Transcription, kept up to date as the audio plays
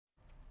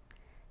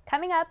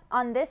Coming up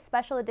on this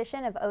special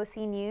edition of OC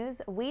News,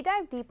 we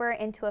dive deeper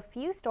into a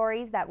few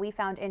stories that we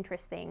found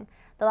interesting.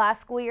 The last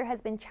school year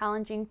has been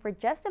challenging for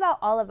just about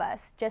all of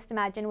us. Just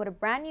imagine what a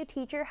brand new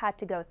teacher had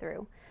to go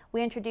through.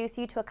 We introduce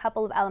you to a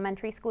couple of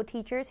elementary school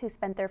teachers who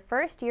spent their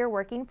first year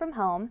working from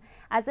home.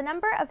 As the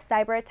number of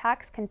cyber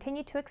attacks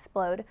continue to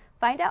explode,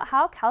 find out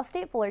how Cal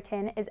State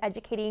Fullerton is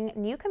educating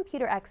new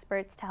computer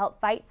experts to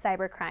help fight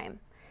cybercrime.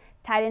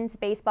 Titans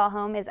baseball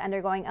home is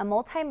undergoing a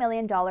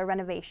multi-million-dollar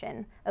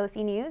renovation. OC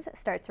News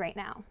starts right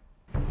now.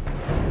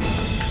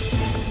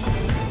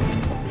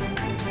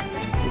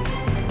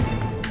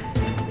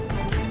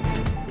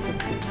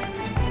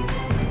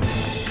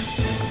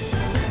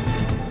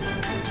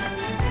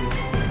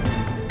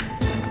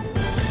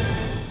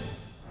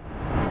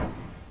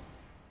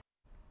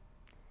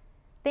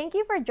 Thank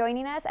you for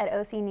joining us at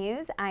OC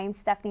News. I'm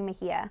Stephanie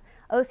Mejia.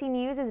 OC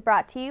News is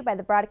brought to you by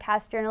the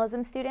broadcast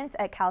journalism students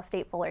at Cal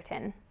State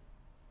Fullerton.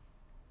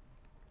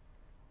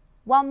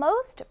 While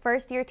most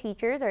first-year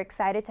teachers are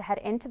excited to head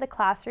into the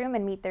classroom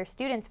and meet their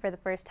students for the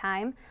first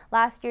time,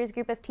 last year's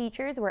group of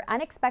teachers were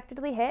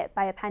unexpectedly hit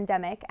by a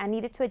pandemic and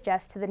needed to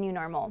adjust to the new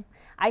normal.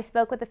 I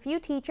spoke with a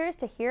few teachers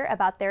to hear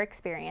about their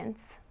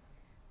experience.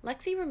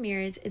 Lexi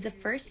Ramirez is a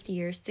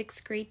first-year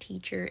 6th grade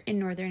teacher in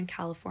Northern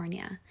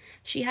California.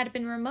 She had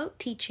been remote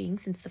teaching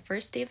since the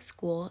first day of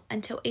school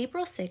until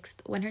April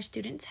 6th when her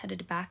students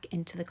headed back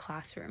into the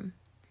classroom.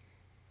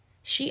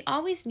 She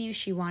always knew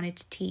she wanted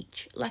to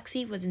teach.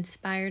 Lexi was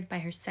inspired by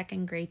her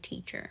 2nd grade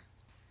teacher.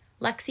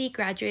 Lexi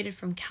graduated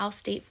from Cal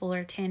State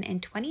Fullerton in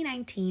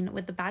 2019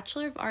 with a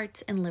Bachelor of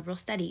Arts in Liberal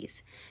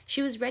Studies.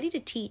 She was ready to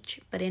teach,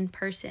 but in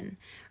person.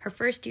 Her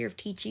first year of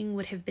teaching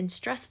would have been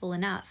stressful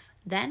enough.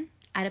 Then,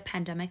 add a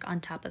pandemic on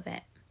top of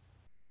it.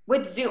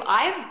 With Zoom,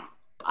 I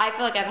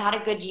feel like I've had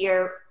a good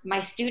year. My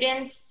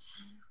students,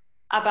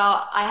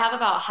 I have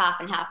about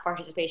half and half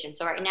participation.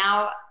 So right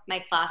now my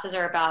classes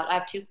are I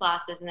have 2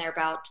 classes and they're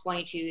about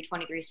 22,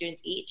 23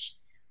 students each.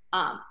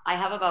 I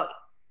have about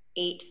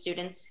 8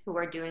 students who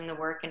are doing the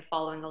work and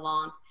following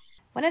along.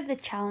 One of the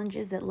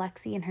challenges that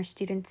Lexi and her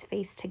students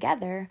face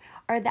together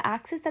are the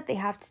access that they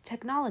have to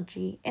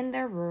technology in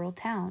their rural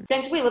towns.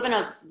 Since we live in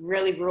a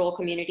really rural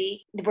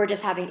community, we're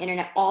just having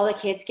internet. All the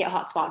kids get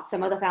hotspots.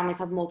 Some of the families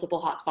have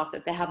multiple hotspots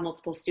that they have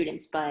multiple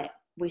students, but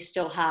we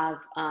still have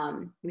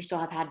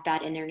had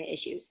bad internet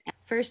issues.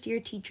 First-year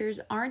teachers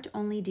aren't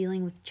only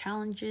dealing with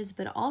challenges,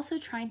 but also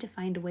trying to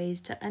find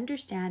ways to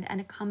understand and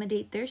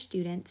accommodate their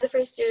students. As a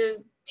first-year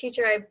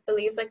teacher, I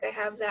believe I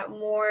have that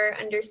more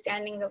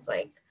understanding of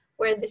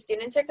where the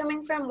students are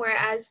coming from,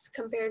 whereas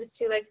compared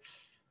to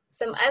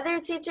some other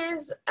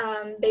teachers,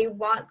 they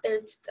want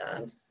their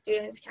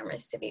students'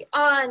 cameras to be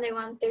on, they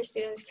want their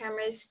students'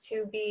 cameras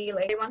to be,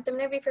 they want them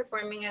to be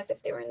performing as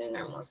if they were in a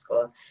normal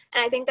school.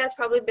 And I think that's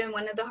probably been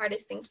one of the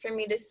hardest things for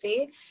me to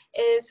see,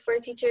 is for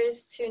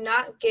teachers to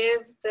not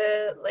give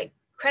the,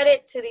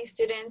 credit to these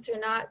students, or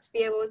not to be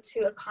able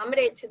to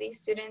accommodate to these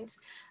students,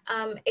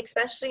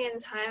 especially in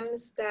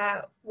times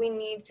that we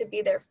need to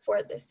be there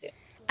for the students.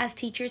 As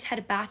teachers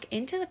head back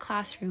into the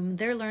classroom,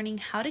 they're learning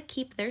how to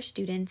keep their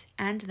students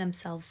and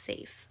themselves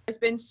safe. There's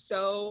been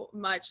so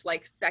much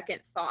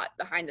second thought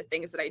behind the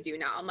things that I do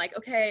now. I'm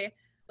okay,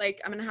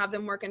 I'm gonna have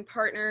them work in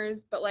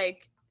partners, but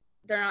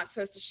they're not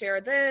supposed to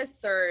share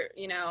this, or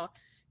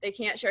they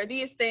can't share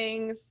these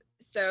things.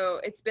 So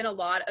it's been a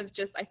lot of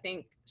just, I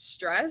think,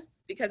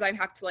 stress, because I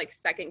have to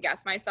second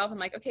guess myself.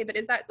 I'm okay, but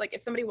is that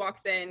if somebody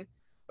walks in,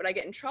 would I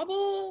get in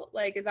trouble?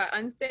 Is that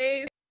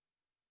unsafe?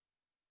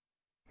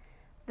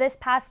 This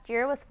past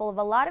year was full of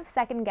a lot of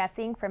second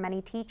guessing for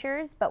many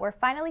teachers, but we're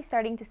finally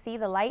starting to see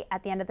the light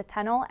at the end of the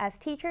tunnel as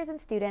teachers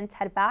and students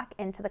head back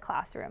into the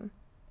classroom.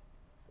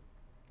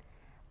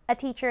 A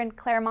teacher in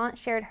Claremont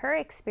shared her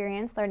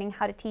experience learning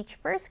how to teach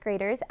first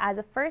graders as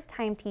a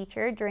first-time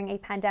teacher during a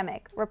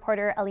pandemic.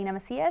 Reporter Alina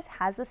Macias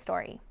has the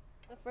story.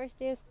 The first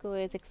day of school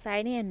is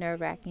exciting and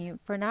nerve-wracking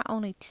for not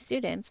only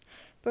students,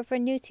 but for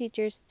new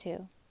teachers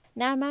too.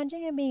 Now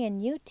imagine being a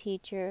new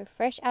teacher,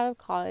 fresh out of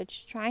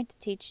college, trying to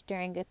teach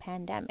during a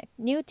pandemic.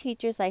 New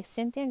teachers like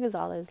Cynthia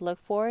Gonzalez look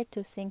forward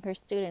to seeing her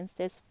students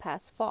this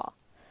past fall.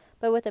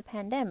 But with the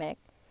pandemic,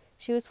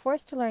 she was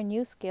forced to learn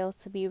new skills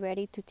to be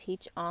ready to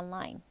teach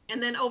online.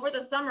 And then over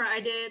the summer I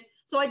did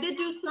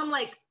do some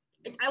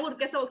I would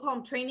call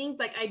them trainings.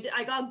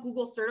 I got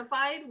Google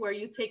certified, where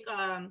you take,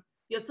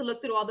 you have to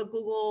look through all the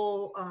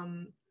Google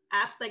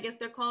apps, I guess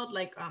they're called,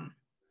 like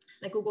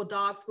Google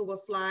Docs, Google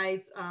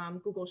Slides,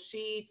 Google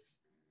Sheets.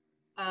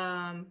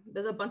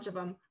 There's a bunch of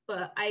them.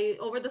 But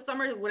over the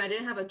summer when I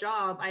didn't have a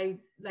job, I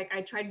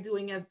tried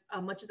doing as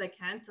much as I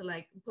can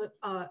to put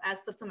add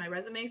stuff to my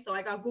resume. So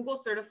I got Google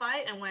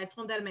certified, and when I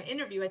told them that in my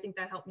interview, I think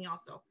that helped me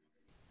also.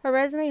 Her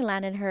resume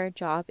landed her a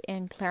job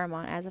in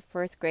Claremont as a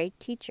first grade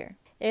teacher.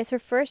 It is her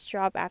first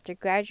job after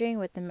graduating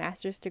with a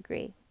master's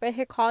degree, but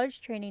her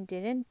college training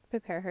didn't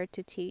prepare her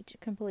to teach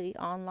completely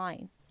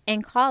online.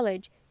 In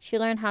college, she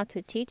learned how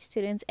to teach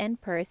students in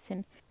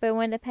person, but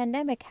when the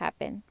pandemic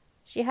happened,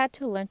 she had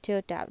to learn to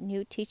adapt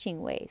new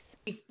teaching ways.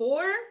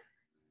 Before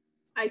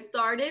I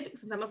started,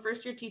 since I'm a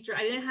first year teacher,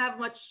 I didn't have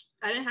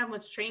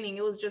much training.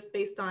 It was just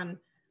based on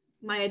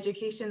my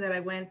education that I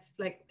went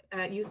like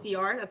at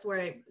UCR. That's where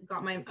I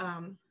got my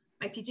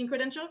my teaching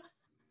credential.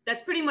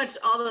 That's pretty much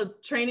all the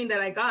training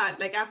that I got.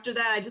 Like after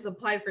that, I just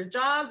applied for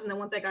jobs, and then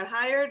once I got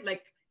hired,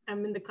 like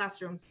I'm in the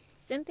classrooms.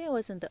 Cynthia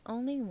wasn't the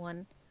only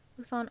one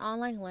who found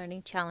online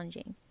learning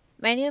challenging.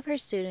 Many of her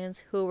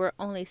students who were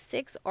only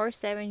 6 or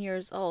 7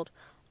 years old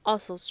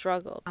also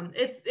struggled.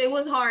 It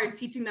was hard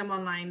teaching them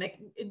online. Like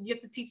you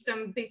have to teach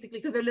them basically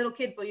because they're little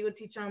kids, so you would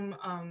teach them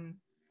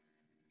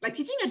like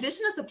teaching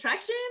addition and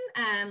subtraction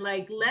and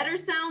like letter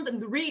sounds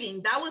and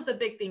reading. That was the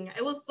big thing.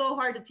 It was so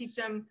hard to teach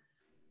them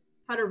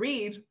how to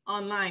read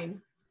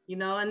online, you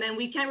know. And then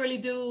we can't really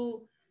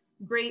do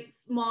great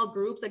small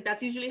groups. Like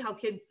that's usually how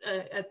kids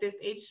at this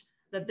age,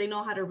 that they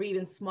know how to read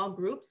in small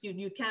groups.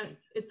 You can't,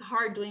 it's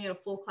hard doing it a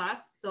full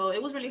class. So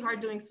it was really hard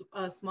doing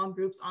small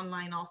groups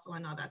online also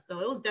and all that. So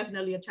it was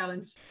definitely a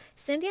challenge.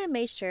 Cynthia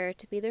made sure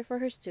to be there for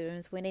her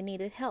students when they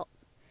needed help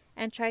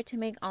and tried to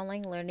make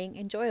online learning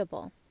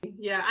enjoyable.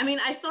 Yeah, I mean,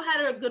 I still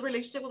had a good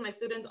relationship with my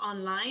students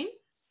online.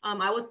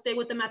 I would stay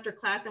with them after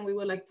class and we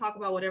would like talk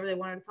about whatever they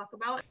wanted to talk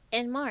about.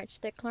 In March,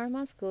 the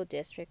Claremont School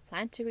District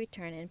planned to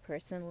return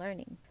in-person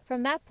learning.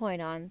 From that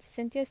point on,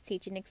 Cynthia's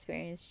teaching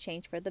experience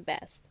changed for the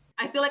best.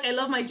 I feel like I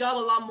love my job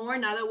a lot more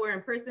now that we're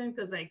in person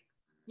because like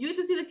you get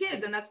to see the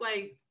kids, and that's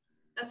why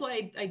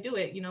I do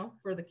it, you know,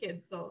 for the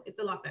kids. So it's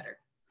a lot better.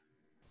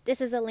 This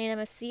is Elena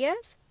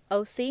Macias,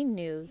 OC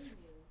News.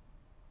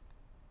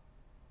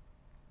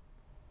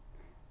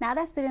 Now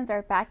that students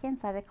are back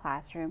inside the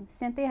classroom,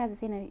 Cynthia has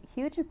seen a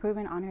huge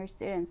improvement on her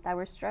students that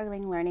were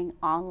struggling learning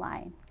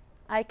online.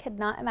 I could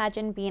not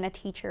imagine being a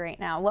teacher right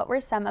now. What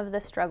were some of the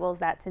struggles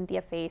that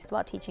Cynthia faced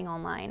while teaching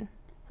online?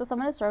 So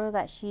some of the struggles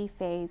that she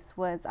faced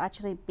was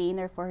actually being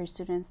there for her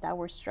students that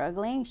were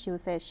struggling. She would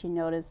say she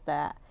noticed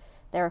that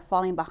they were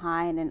falling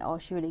behind and all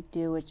she would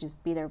do was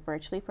just be there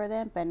virtually for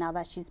them. But now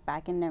that she's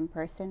back in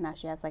person, now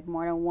she has like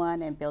more than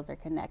one and builds her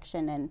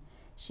connection, and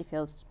she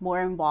feels more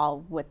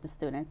involved with the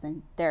students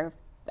and they're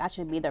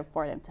actually be there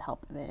for them to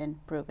help them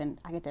improve and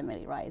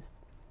academically rise.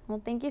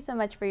 Well, thank you so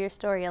much for your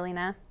story,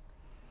 Elena.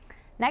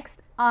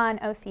 Next on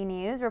OC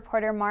News,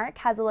 reporter Mark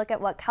has a look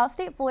at what Cal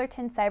State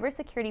Fullerton's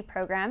cybersecurity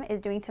program is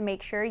doing to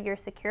make sure you're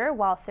secure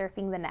while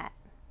surfing the net.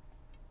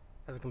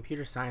 As a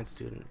computer science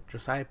student,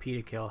 Josiah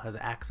Petekill has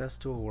access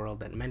to a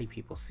world that many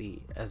people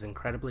see as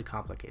incredibly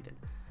complicated.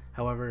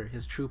 However,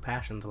 his true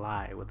passions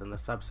lie within the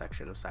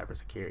subsection of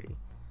cybersecurity.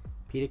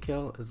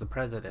 Petekill is the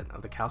president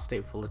of the Cal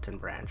State Fullerton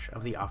branch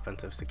of the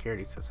Offensive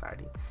Security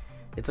Society.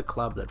 It's a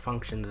club that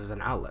functions as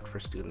an outlet for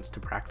students to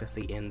practice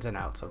the ins and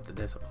outs of the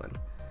discipline.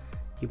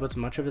 He puts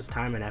much of his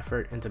time and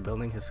effort into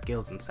building his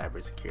skills in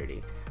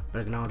cybersecurity,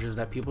 but acknowledges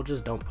that people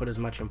just don't put as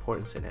much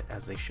importance in it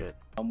as they should.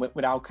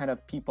 Without kind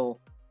of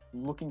people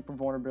looking for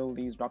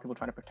vulnerabilities, without people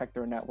trying to protect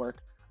their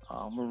network,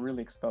 we're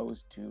really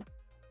exposed to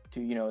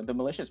you know, the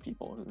malicious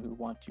people who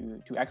want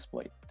to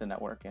exploit the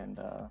network and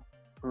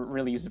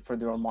really use it for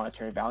their own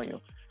monetary value.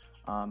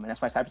 And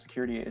that's why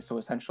cybersecurity is so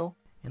essential.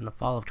 In the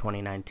fall of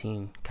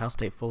 2019, Cal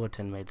State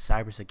Fullerton made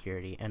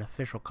cybersecurity an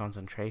official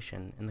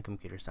concentration in the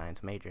computer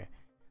science major.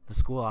 The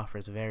school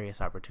offers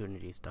various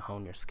opportunities to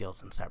hone your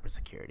skills in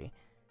cybersecurity.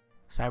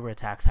 Cyber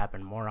attacks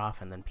happen more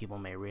often than people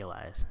may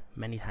realize,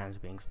 many times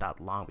being stopped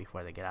long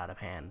before they get out of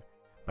hand.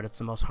 But it's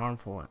the most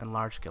harmful and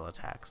large-scale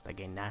attacks that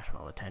gain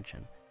national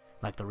attention,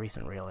 like the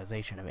recent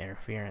realization of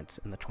interference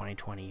in the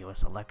 2020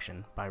 US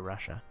election by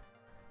Russia.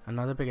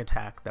 Another big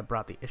attack that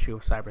brought the issue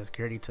of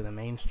cybersecurity to the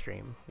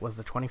mainstream was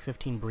the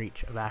 2015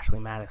 breach of Ashley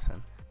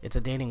Madison. It's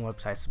a dating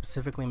website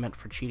specifically meant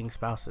for cheating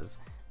spouses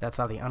that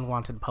saw the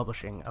unwanted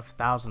publishing of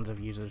thousands of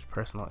users'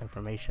 personal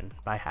information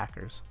by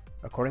hackers.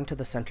 According to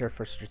the Center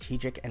for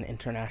Strategic and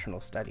International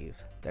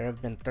Studies, there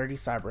have been 30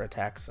 cyber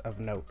attacks of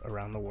note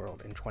around the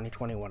world in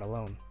 2021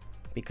 alone.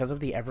 Because of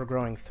the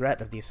ever-growing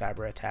threat of these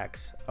cyber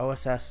attacks,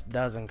 OSS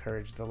does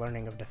encourage the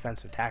learning of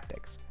defensive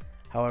tactics.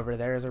 However,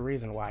 there is a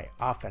reason why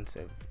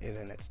offensive is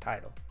in its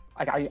title.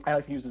 I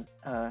like to use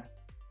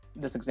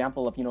this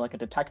example of, you know, like a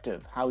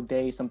detective, how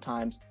they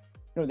sometimes,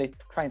 you know, they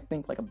try and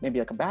think like maybe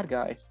like a bad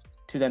guy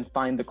to then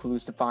find the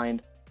clues to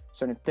find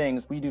certain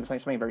things. We do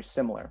something very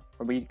similar,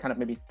 where we kind of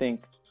maybe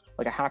think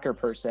like a hacker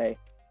per se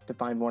to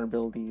find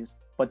vulnerabilities,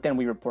 but then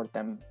we report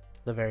them.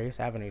 The various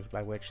avenues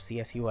by which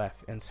CSUF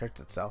inserts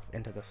itself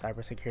into the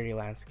cybersecurity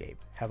landscape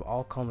have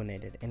all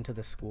culminated into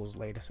the school's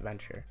latest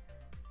venture,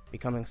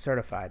 becoming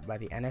certified by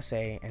the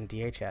NSA and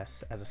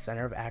DHS as a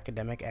Center of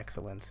Academic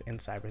Excellence in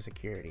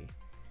Cybersecurity,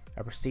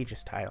 a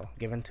prestigious title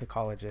given to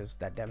colleges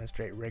that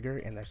demonstrate rigor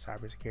in their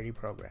cybersecurity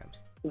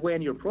programs.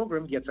 When your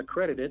program gets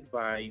accredited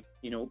by,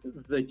 you know,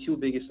 the two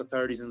biggest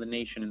authorities in the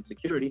nation in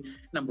security,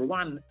 number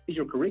one is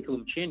your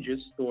curriculum changes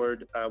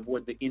toward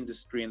what the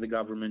industry and the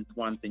government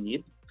want and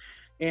need.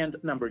 And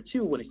number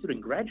two, when a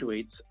student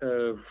graduates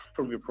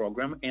from your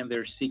program and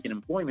they're seeking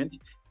employment,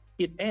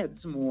 it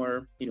adds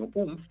more, you know,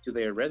 oomph to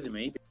their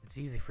resume. It's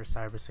easy for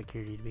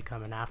cybersecurity to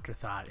become an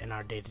afterthought in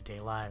our day-to-day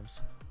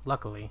lives.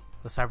 Luckily,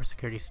 the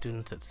cybersecurity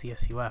students at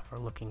CSUF are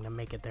looking to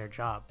make it their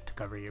job to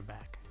cover your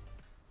back.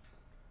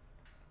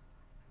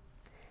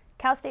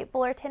 Cal State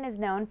Fullerton is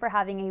known for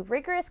having a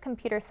rigorous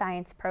computer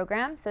science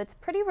program, so it's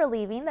pretty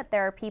relieving that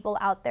there are people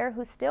out there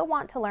who still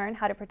want to learn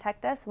how to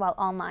protect us while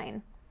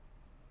online.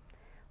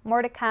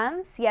 More to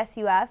come,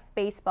 CSUF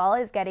baseball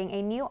is getting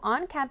a new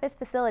on-campus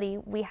facility.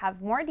 We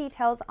have more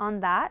details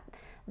on that.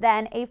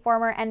 Then a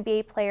former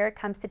NBA player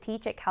comes to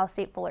teach at Cal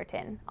State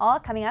Fullerton. All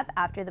coming up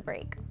after the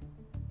break.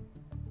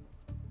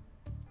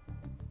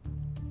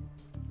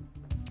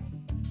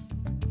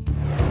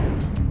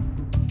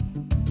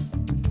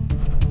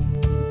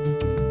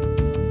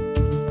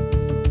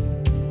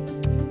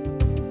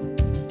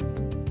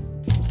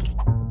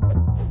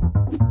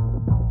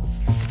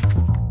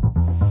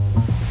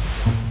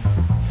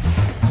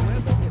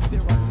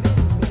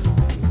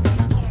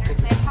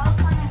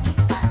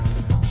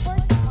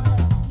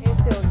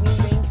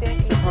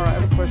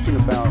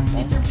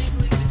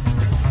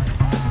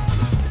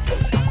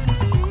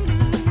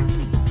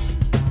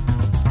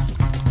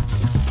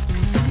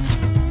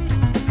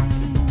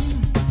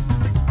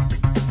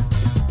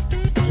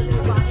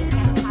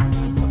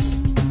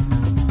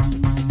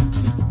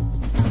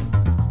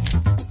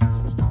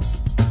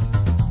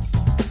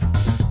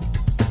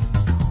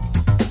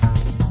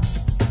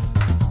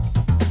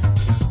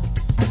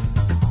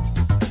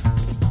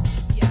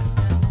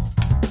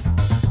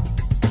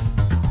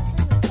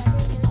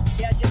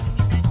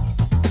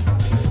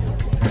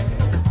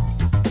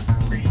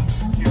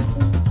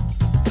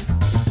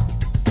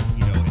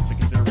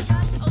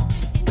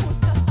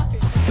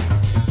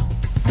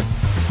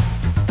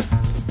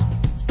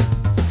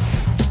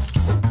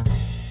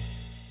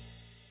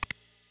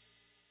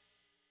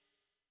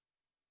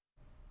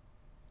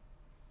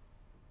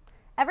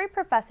 Every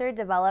professor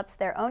develops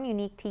their own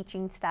unique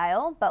teaching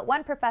style, but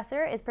one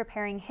professor is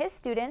preparing his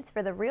students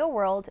for the real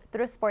world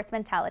through sports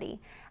mentality.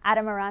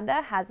 Adam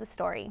Miranda has the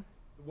story.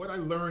 What I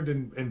learned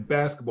in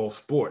basketball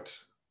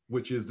sports,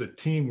 which is the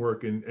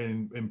teamwork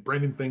and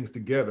bringing things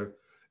together,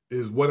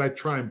 is what I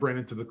try and bring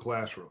into the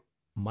classroom.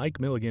 Mike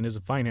Milligan is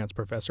a finance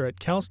professor at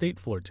Cal State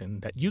Fullerton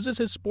that uses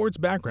his sports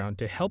background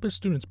to help his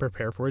students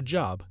prepare for a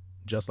job,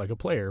 just like a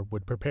player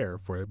would prepare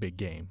for a big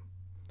game.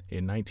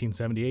 In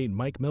 1978,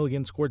 Mike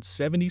Milligan scored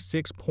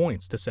 76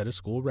 points to set a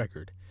school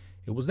record.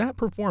 It was that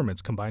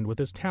performance combined with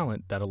his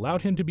talent that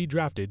allowed him to be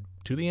drafted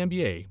to the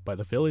NBA by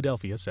the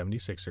Philadelphia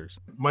 76ers.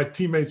 My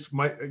teammates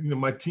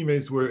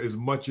were as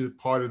much a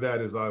part of that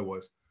as I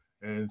was.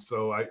 And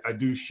so I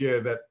do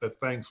share the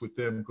thanks with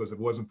them, because if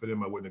it wasn't for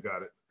them, I wouldn't have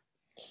got it.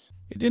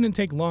 It didn't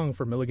take long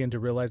for Milligan to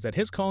realize that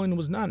his calling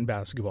was not in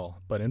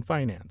basketball, but in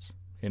finance.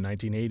 In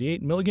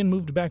 1988, Milligan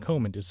moved back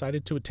home and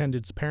decided to attend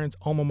his parents'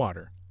 alma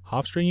mater,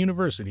 Hofstra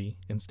University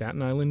in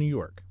Staten Island, New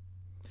York.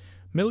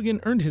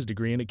 Milligan earned his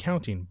degree in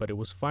accounting, but it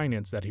was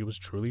finance that he was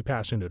truly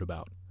passionate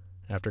about.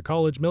 After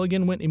college,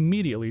 Milligan went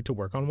immediately to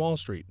work on Wall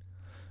Street.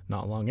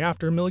 Not long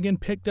after, Milligan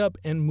picked up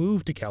and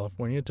moved to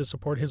California to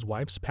support his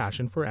wife's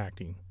passion for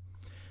acting.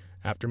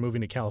 After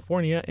moving to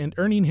California and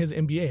earning his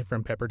MBA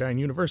from Pepperdine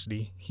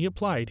University, he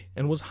applied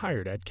and was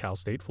hired at Cal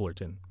State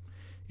Fullerton.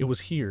 It was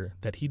here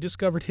that he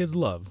discovered his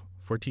love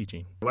for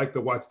teaching. I like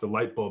to watch the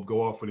light bulb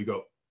go off when you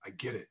go, I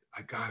get it.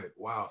 I got it.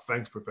 Wow.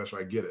 Thanks, Professor.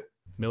 I get it.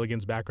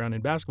 Milligan's background in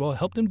basketball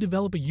helped him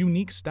develop a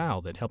unique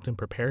style that helped him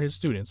prepare his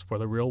students for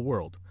the real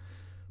world.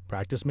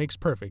 Practice makes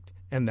perfect,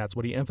 and that's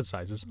what he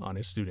emphasizes on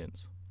his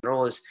students.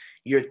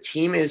 Your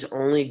team is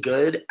only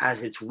good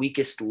as its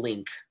weakest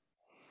link.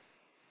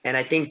 And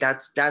I think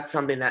that's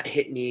something that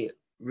hit me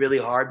really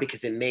hard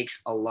because it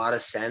makes a lot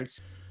of sense.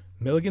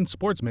 Milligan's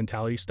sports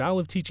mentality style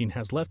of teaching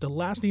has left a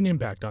lasting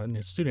impact on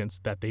his students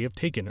that they have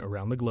taken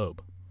around the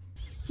globe.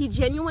 He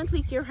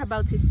genuinely cares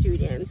about his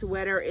students,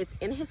 whether it's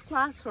in his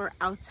class or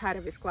outside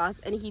of his class,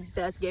 and he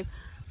does give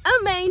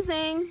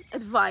amazing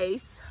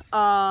advice,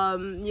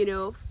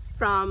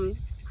 from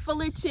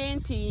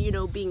Fullerton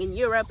to, being in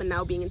Europe and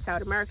now being in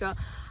South America.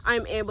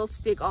 I'm able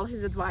to take all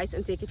his advice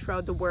and take it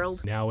throughout the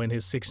world. Now in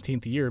his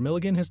 16th year,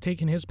 Milligan has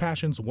taken his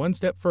passions one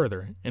step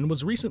further and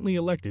was recently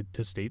elected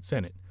to State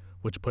Senate,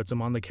 which puts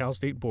him on the Cal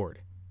State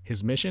Board.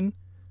 His mission?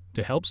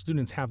 To help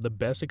students have the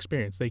best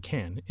experience they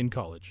can in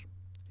college.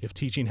 If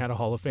teaching had a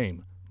Hall of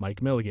Fame,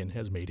 Mike Milligan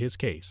has made his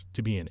case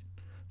to be in it.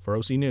 For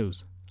OC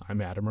News,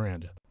 I'm Adam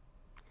Miranda.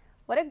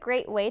 What a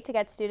great way to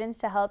get students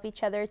to help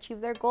each other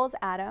achieve their goals,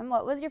 Adam.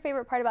 What was your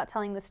favorite part about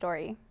telling the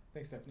story?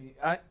 Thanks, Stephanie.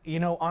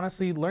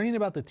 Honestly, learning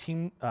about the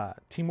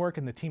teamwork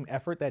and the team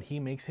effort that he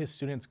makes his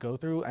students go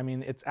through,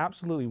 it's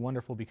absolutely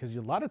wonderful, because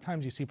a lot of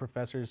times you see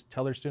professors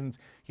tell their students,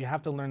 you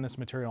have to learn this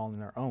material on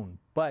their own.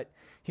 But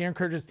he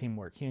encourages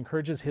teamwork. He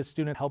encourages his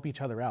students to help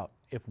each other out.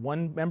 If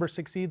one member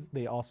succeeds,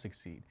 they all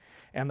succeed.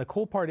 And the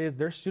cool part is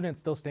their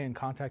students still stay in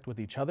contact with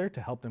each other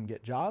to help them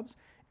get jobs,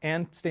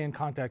 and stay in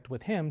contact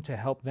with him to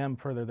help them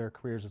further their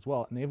careers as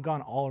well. And they've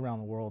gone all around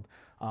the world.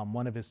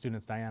 One of his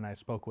students, Diana, I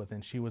spoke with,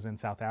 and she was in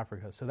South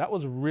Africa. So that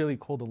was really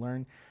cool to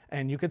learn.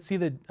 And you could see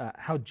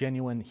how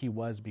genuine he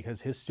was, because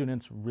his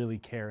students really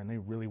care and they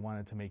really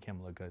wanted to make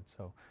him look good.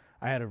 So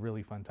I had a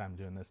really fun time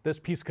doing this. This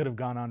piece could have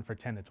gone on for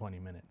 10 to 20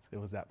 minutes. It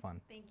was that fun.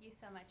 Thank you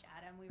so much,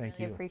 Adam. We Thank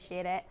really you.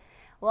 appreciate it.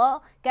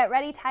 Well, get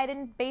ready,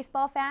 Titan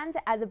baseball fans,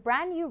 as a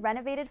brand new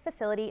renovated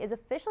facility is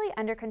officially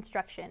under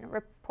construction.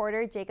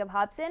 Reporter Jacob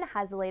Hobson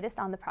has the latest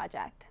on the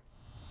project.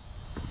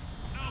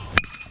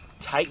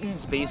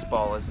 Titans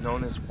baseball is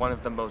known as one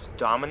of the most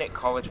dominant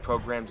college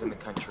programs in the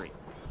country.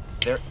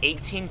 Their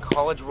 18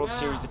 College World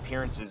Series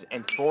appearances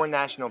and 4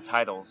 national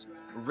titles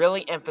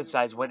really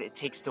emphasize what it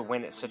takes to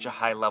win at such a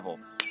high level.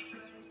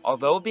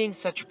 Although being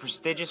such a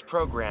prestigious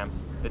program,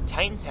 the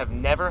Titans have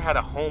never had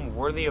a home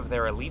worthy of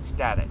their elite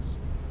status.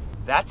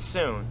 That's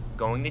soon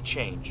going to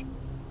change.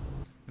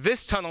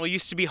 This tunnel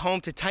used to be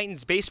home to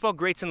Titans baseball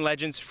greats and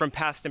legends from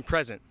past and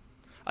present.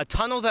 A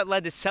tunnel that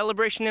led to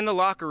celebration in the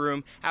locker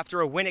room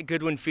after a win at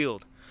Goodwin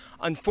Field.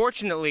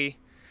 Unfortunately,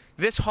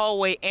 this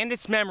hallway and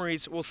its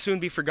memories will soon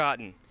be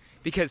forgotten,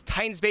 because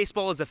Titans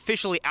baseball is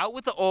officially out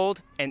with the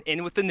old and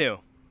in with the new.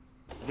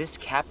 This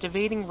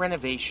captivating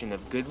renovation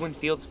of Goodwin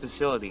Field's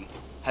facility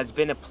has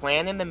been a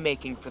plan in the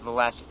making for the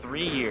last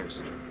 3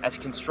 years, as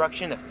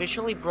construction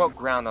officially broke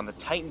ground on the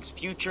Titans'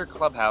 future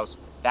clubhouse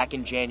back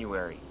in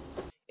January.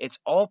 It's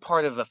all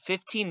part of a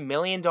 $15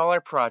 million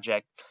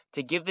project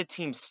to give the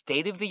team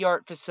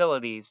state-of-the-art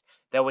facilities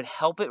that would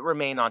help it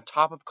remain on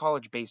top of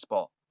college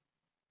baseball.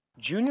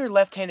 Junior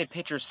left-handed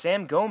pitcher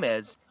Sam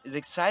Gomez is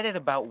excited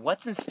about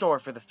what's in store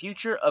for the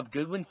future of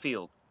Goodwin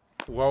Field.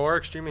 Well, we're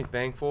extremely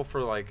thankful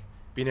for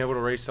being able to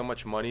raise so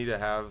much money to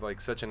have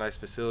such a nice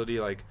facility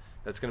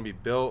that's going to be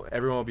built.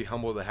 Everyone will be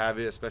humbled to have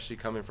it, especially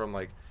coming from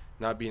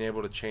not being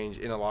able to change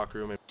in a locker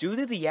room. Due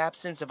to the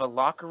absence of a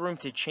locker room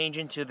to change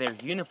into their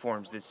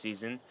uniforms this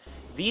season,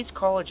 these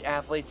college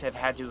athletes have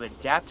had to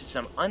adapt to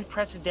some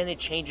unprecedented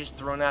changes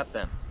thrown at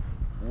them.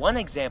 One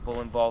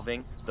example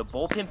involving the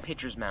bullpen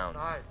pitcher's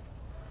mounds.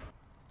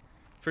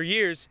 For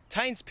years,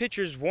 Titans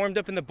pitchers warmed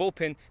up in the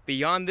bullpen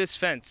beyond this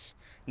fence.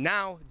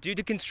 Now, due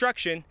to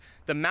construction,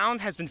 the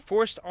mound has been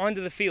forced onto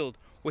the field,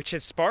 which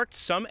has sparked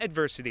some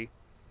adversity.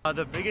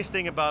 The biggest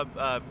thing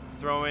about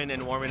throwing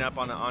and warming up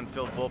on the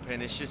on-field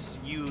bullpen is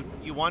just you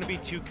want to be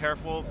too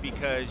careful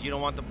because you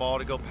don't want the ball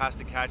to go past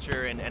the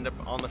catcher and end up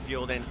on the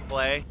field and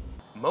play.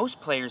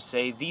 Most players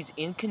say these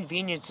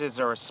inconveniences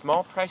are a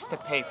small price to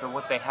pay for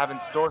what they have in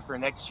store for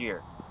next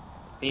year.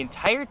 The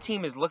entire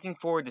team is looking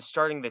forward to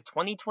starting the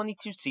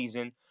 2022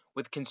 season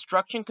with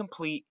construction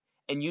complete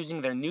and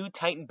using their new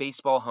Titan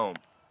baseball home.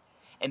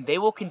 And they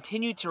will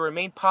continue to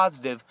remain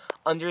positive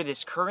under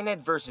this current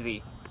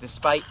adversity,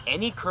 despite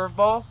any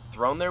curveball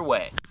thrown their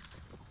way.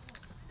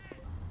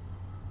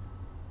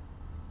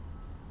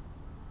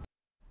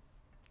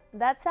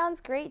 That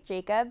sounds great,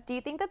 Jacob. Do you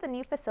think that the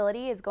new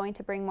facility is going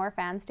to bring more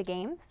fans to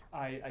games?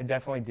 I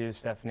definitely do,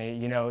 Stephanie.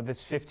 You know,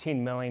 this $15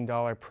 million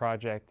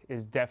project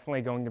is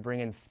definitely going to bring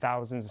in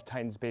thousands of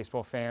Titans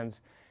baseball fans,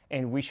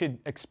 and we should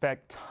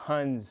expect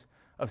tons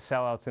of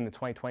sellouts in the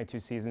 2022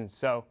 season.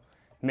 So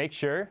make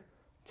sure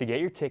to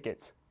get your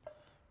tickets.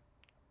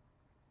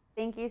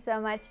 Thank you so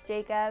much,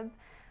 Jacob.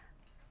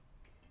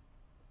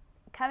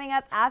 Coming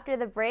up after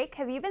the break,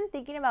 have you been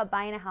thinking about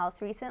buying a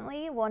house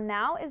recently? Well,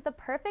 now is the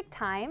perfect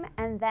time,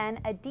 and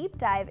then a deep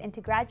dive into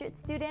graduate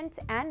students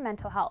and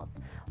mental health.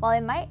 While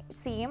it might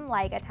seem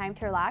like a time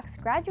to relax,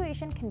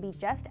 graduation can be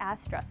just as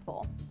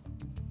stressful.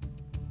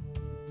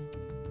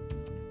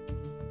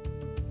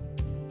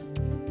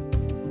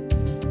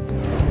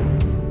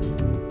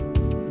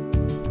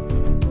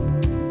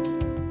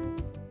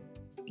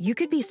 You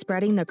could be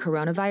spreading the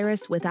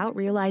coronavirus without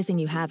realizing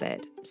you have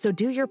it, so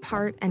do your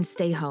part and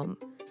stay home.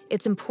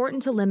 It's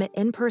important to limit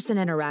in-person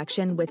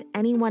interaction with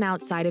anyone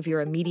outside of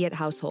your immediate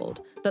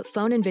household, but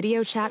phone and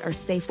video chat are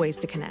safe ways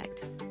to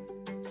connect.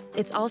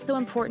 It's also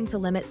important to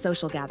limit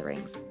social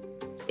gatherings.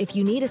 If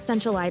you need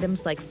essential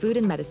items like food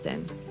and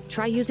medicine,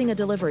 try using a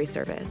delivery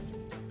service.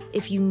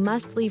 If you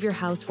must leave your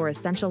house for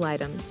essential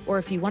items, or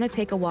if you want to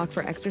take a walk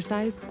for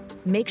exercise,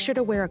 make sure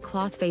to wear a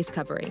cloth face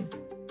covering.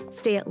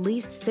 Stay at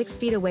least 6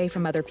 feet away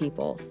from other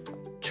people.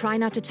 Try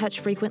not to touch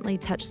frequently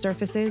touched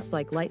surfaces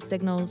like light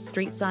signals,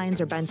 street signs,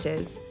 or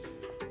benches.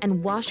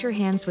 And wash your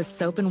hands with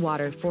soap and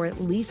water for at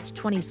least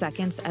 20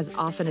 seconds as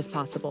often as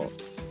possible.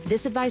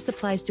 This advice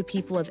applies to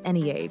people of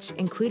any age,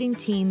 including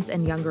teens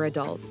and younger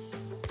adults.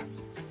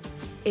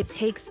 It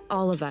takes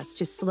all of us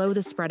to slow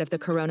the spread of the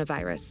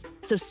coronavirus,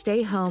 so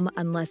stay home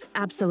unless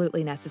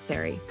absolutely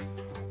necessary.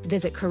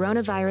 Visit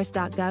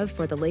coronavirus.gov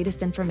for the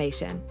latest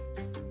information.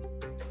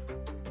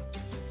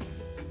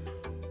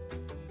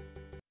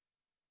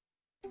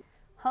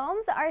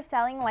 Homes are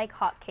selling like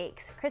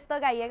hotcakes. Crystal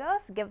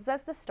Gallegos gives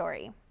us the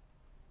story.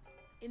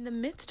 In the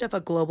midst of a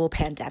global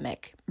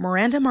pandemic,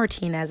 Miranda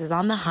Martinez is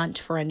on the hunt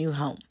for a new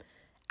home.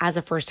 As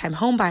a first-time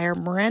homebuyer,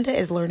 Miranda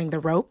is learning the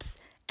ropes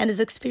and is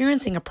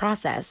experiencing a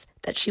process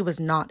that she was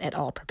not at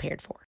all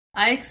prepared for.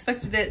 I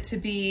expected it to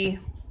be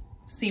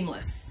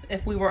seamless.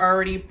 If we were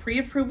already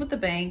pre-approved with the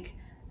bank,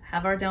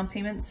 have our down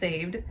payment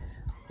saved,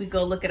 we'd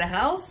go look at a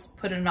house,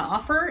 put in an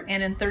offer,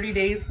 and in 30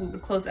 days we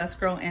would close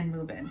escrow and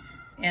move in.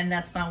 And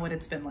that's not what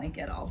it's been like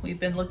at all. We've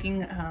been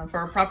looking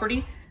for a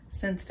property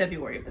since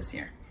February of this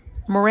year.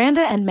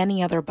 Miranda and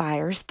many other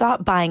buyers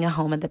thought buying a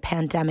home in the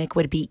pandemic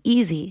would be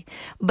easy,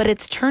 but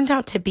it's turned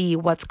out to be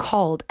what's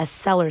called a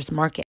seller's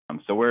market.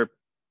 So we're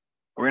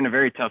in a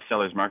very tough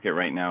seller's market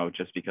right now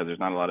just because there's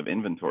not a lot of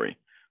inventory.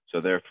 So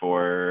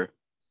therefore,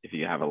 if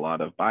you have a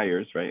lot of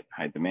buyers, right,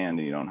 high demand,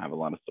 and you don't have a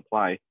lot of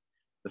supply,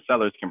 the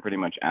sellers can pretty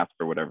much ask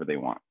for whatever they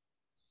want.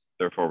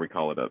 Therefore, we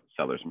call it a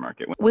seller's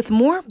market. With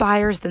more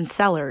buyers than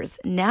sellers,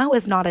 now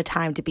is not a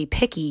time to be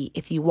picky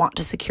if you want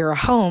to secure a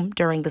home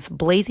during this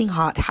blazing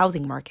hot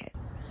housing market.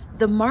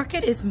 The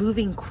market is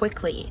moving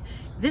quickly.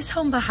 This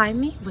home behind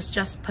me was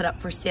just put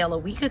up for sale a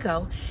week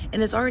ago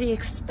and is already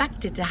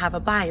expected to have a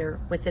buyer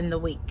within the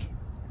week.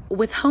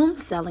 With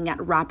homes selling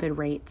at rapid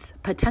rates,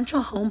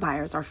 potential home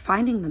buyers are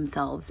finding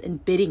themselves in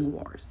bidding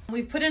wars.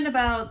 We've put in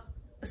about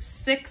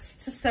 6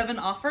 to 7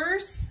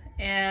 offers,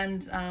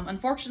 and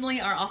unfortunately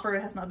our offer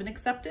has not been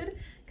accepted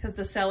because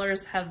the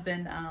sellers have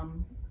been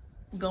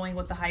going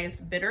with the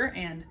highest bidder,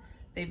 and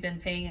they've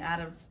been paying out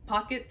of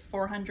pocket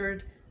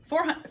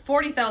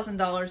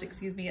 $40,000,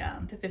 excuse me,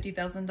 to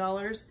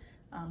 $50,000.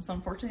 So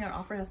unfortunately our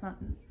offer has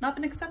not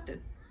been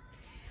accepted.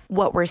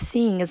 What we're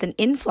seeing is an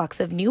influx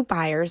of new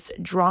buyers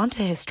drawn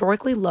to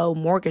historically low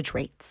mortgage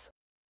rates.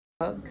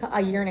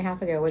 A year and a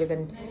half ago it would have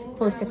been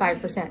close to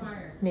 5%,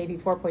 maybe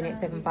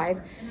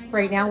 4.875.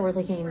 Right now we're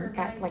looking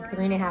at like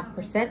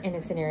 3.5% in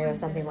a scenario,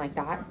 something like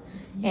that.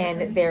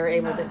 And they're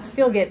able to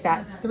still get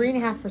that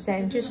 3.5%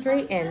 interest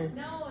rate and,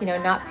 you know,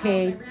 not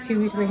pay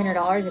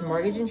 $200-300 in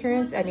mortgage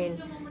insurance. I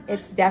mean,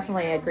 it's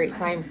definitely a great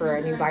time for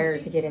a new buyer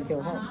to get into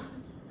a home.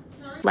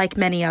 Like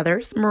many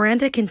others,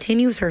 Miranda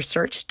continues her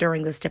search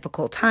during this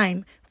difficult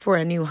time for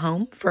a new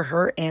home for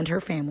her and her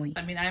family.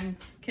 I mean, I'm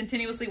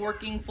continuously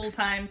working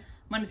full-time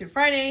Monday through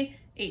Friday,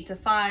 8 to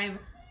 5.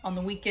 On the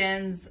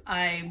weekends,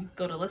 I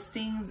go to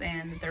listings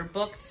and they're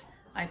booked.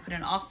 I put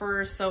in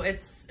offers, so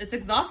it's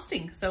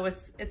exhausting. So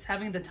it's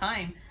having the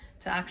time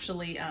to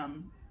actually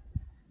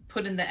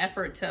put in the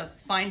effort to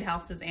find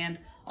houses and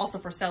also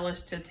for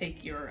sellers to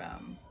take your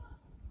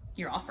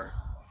offer.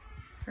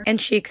 And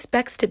she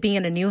expects to be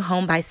in a new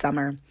home by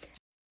summer.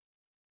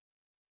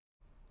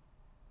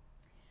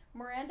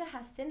 Miranda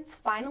has since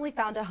finally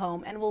found a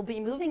home and will be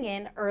moving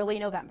in early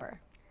November.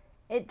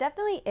 It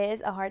definitely is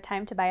a hard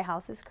time to buy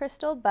houses,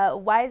 Crystal, but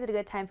why is it a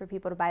good time for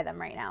people to buy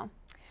them right now?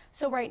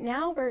 So right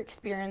now we're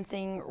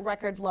experiencing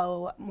record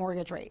low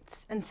mortgage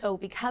rates. And so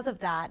because of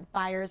that,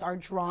 buyers are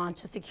drawn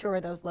to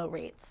secure those low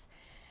rates.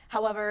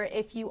 However,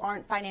 if you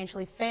aren't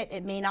financially fit,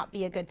 it may not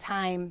be a good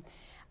time.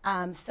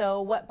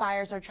 So what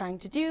buyers are trying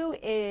to do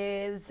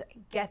is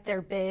get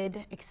their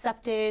bid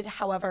accepted.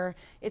 However,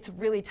 it's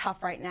really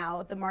tough right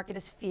now. The market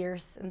is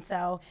fierce. And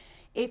so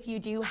if you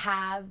do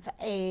have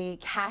a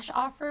cash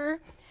offer,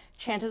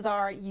 chances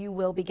are you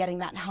will be getting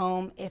that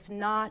home. If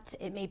not,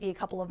 it may be a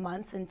couple of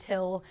months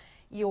until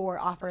your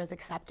offer is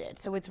accepted.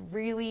 So it's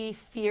really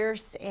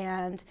fierce,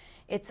 and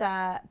it's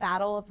a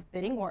battle of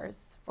bidding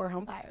wars for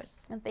home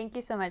buyers. And thank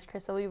you so much,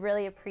 Crystal. We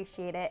really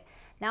appreciate it.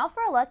 Now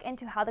for a look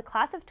into how the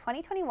class of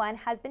 2021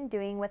 has been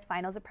doing with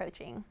finals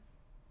approaching.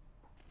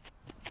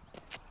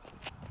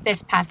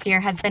 This past year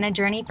has been a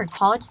journey for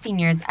college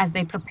seniors as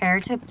they prepare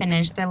to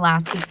finish their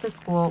last weeks of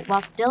school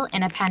while still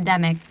in a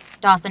pandemic.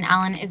 Dawson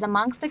Allen is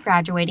amongst the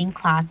graduating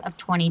class of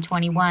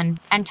 2021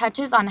 and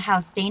touches on how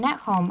staying at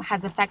home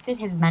has affected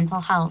his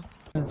mental health.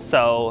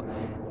 So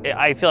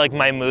I feel like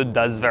my mood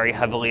does very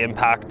heavily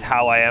impact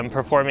how I am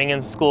performing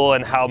in school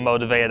and how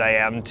motivated I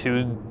am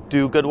to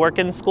do good work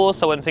in school.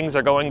 So when things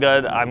are going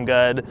good, I'm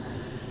good.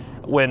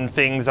 When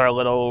things are a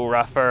little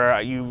rougher,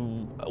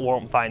 you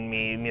won't find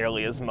me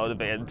nearly as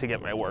motivated to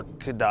get my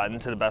work done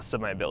to the best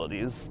of my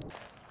abilities.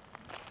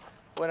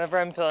 Whenever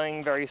I'm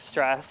feeling very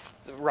stressed,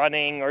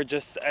 running or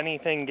just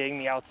anything getting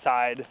me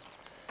outside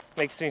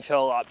makes me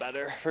feel a lot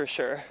better, for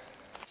sure.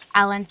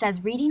 Allen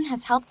says reading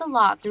has helped a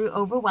lot through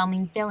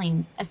overwhelming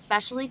feelings,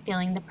 especially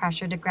feeling the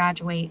pressure to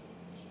graduate.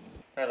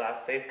 My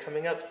last day's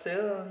coming up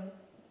soon.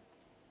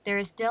 There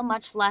is still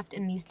much left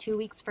in these 2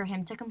 weeks for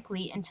him to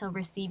complete until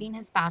receiving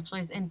his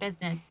bachelor's in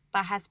business,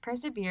 but has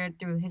persevered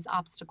through his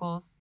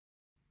obstacles.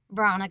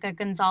 Veronica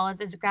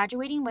Gonzalez is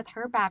graduating with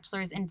her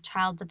bachelor's in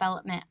child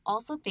development,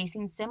 also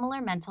facing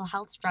similar mental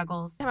health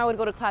struggles. Every time I would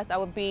go to class, I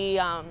would be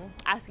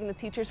asking the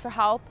teachers for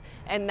help,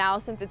 and now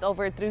since it's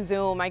over through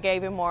Zoom, I get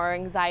even more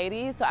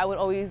anxiety, so I would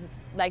always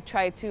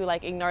try to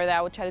ignore that.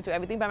 I would try to do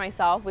everything by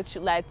myself, which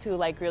led to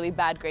really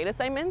bad grade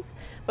assignments,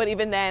 but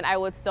even then I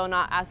would still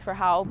not ask for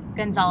help.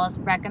 Gonzalez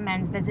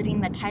recommends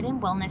visiting the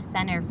Titan Wellness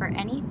Center for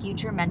any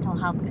future mental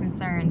health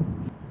concerns.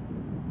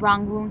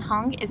 Rong Woon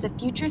Hung is a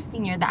future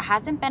senior that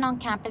hasn't been on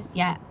campus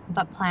yet,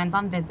 but plans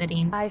on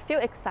visiting. I feel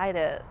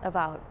excited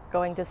about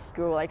going to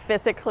school,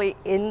 physically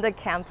in the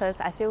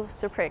campus. I feel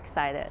super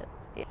excited.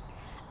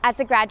 As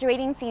a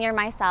graduating senior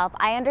myself,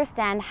 I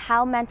understand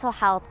how mental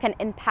health can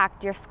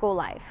impact your school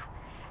life.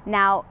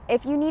 Now,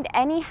 if you need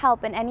any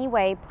help in any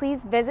way,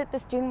 please visit the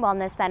Student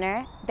Wellness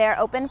Center. They're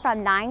open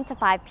from 9 to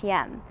 5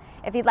 p.m.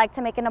 If you'd like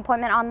to make an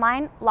appointment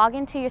online, log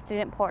into your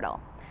student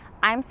portal.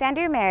 I'm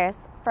Sandy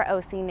Ramirez for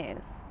OC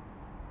News.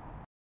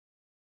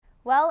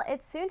 Well,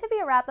 it's soon to be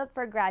a wrap-up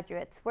for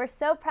graduates. We're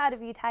so proud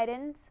of you,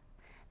 Titans.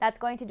 That's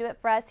going to do it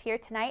for us here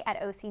tonight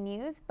at OC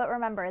News. But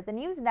remember, the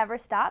news never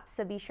stops,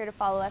 so be sure to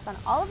follow us on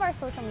all of our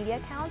social media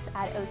accounts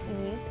at OC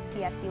News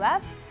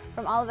CSUF.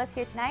 From all of us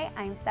here tonight,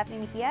 I'm Stephanie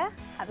Mejia.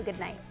 Have a good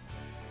night.